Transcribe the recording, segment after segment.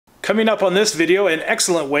Coming up on this video, an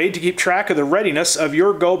excellent way to keep track of the readiness of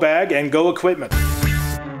your go bag and go equipment.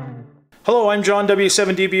 Hello, I'm John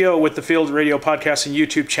W7DBO with the Field Radio Podcast and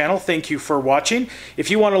YouTube channel. Thank you for watching. If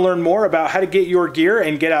you want to learn more about how to get your gear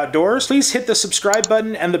and get outdoors, please hit the subscribe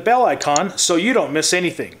button and the bell icon so you don't miss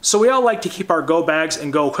anything. So we all like to keep our go bags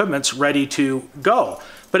and go equipments ready to go.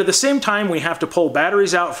 But at the same time, we have to pull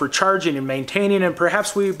batteries out for charging and maintaining, and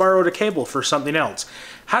perhaps we borrowed a cable for something else.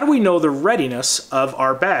 How do we know the readiness of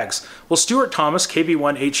our bags? Well, Stuart Thomas,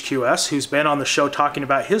 KB1HQS, who's been on the show talking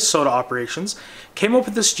about his soda operations, came up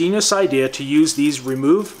with this genius idea to use these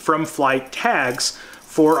remove from flight tags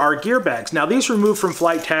for our gear bags. Now, these remove from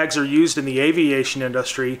flight tags are used in the aviation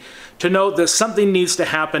industry to note that something needs to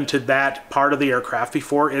happen to that part of the aircraft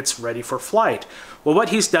before it's ready for flight. Well, what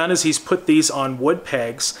he's done is he's put these on wood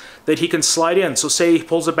pegs that he can slide in. So say he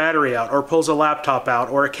pulls a battery out or pulls a laptop out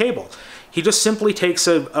or a cable. He just simply takes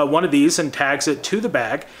one of these and tags it to the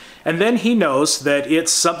bag, and then he knows that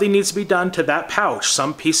something needs to be done to that pouch.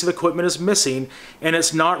 Some piece of equipment is missing and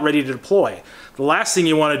it's not ready to deploy. The last thing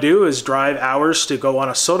you want to do is drive hours to go on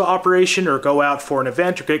a soda operation or go out for an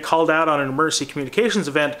event or get called out on an emergency communications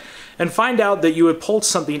event and find out that you had pulled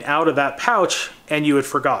something out of that pouch and you had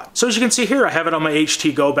forgot. So as you can see here, I have it on my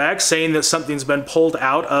HT Go bag saying that something's been pulled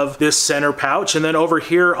out of this center pouch. And then over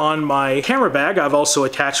here on my camera bag, I've also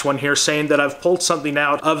attached one here saying that I've pulled something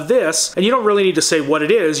out of this. And you don't really need to say what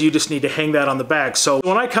it is, you just need to hang that on the bag. So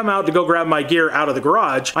when I come out to go grab my gear out of the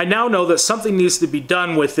garage, I now know that something needs to be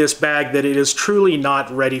done with this bag, that it is truly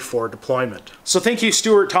not ready for deployment. So thank you,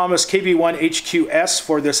 Stuart Thomas, KB1HQS,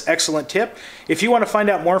 for this excellent tip. If you want to find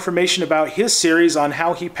out more information about his series on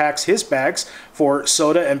how he packs his bags for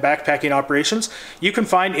soda and backpacking operations, you can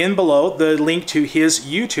find in below the link to his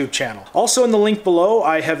YouTube channel. Also in the link below,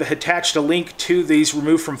 I have attached a link to these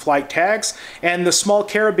remove from flight tags and the small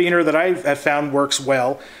carabiner that I have found works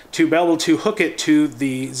well to be able to hook it to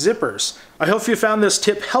the zippers. I hope you found this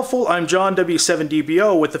tip helpful. I'm John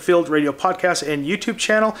W7DBO with the Field Radio Podcast and YouTube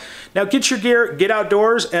channel. Now get your gear, get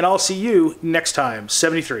outdoors, and I'll see you next time.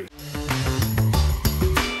 73.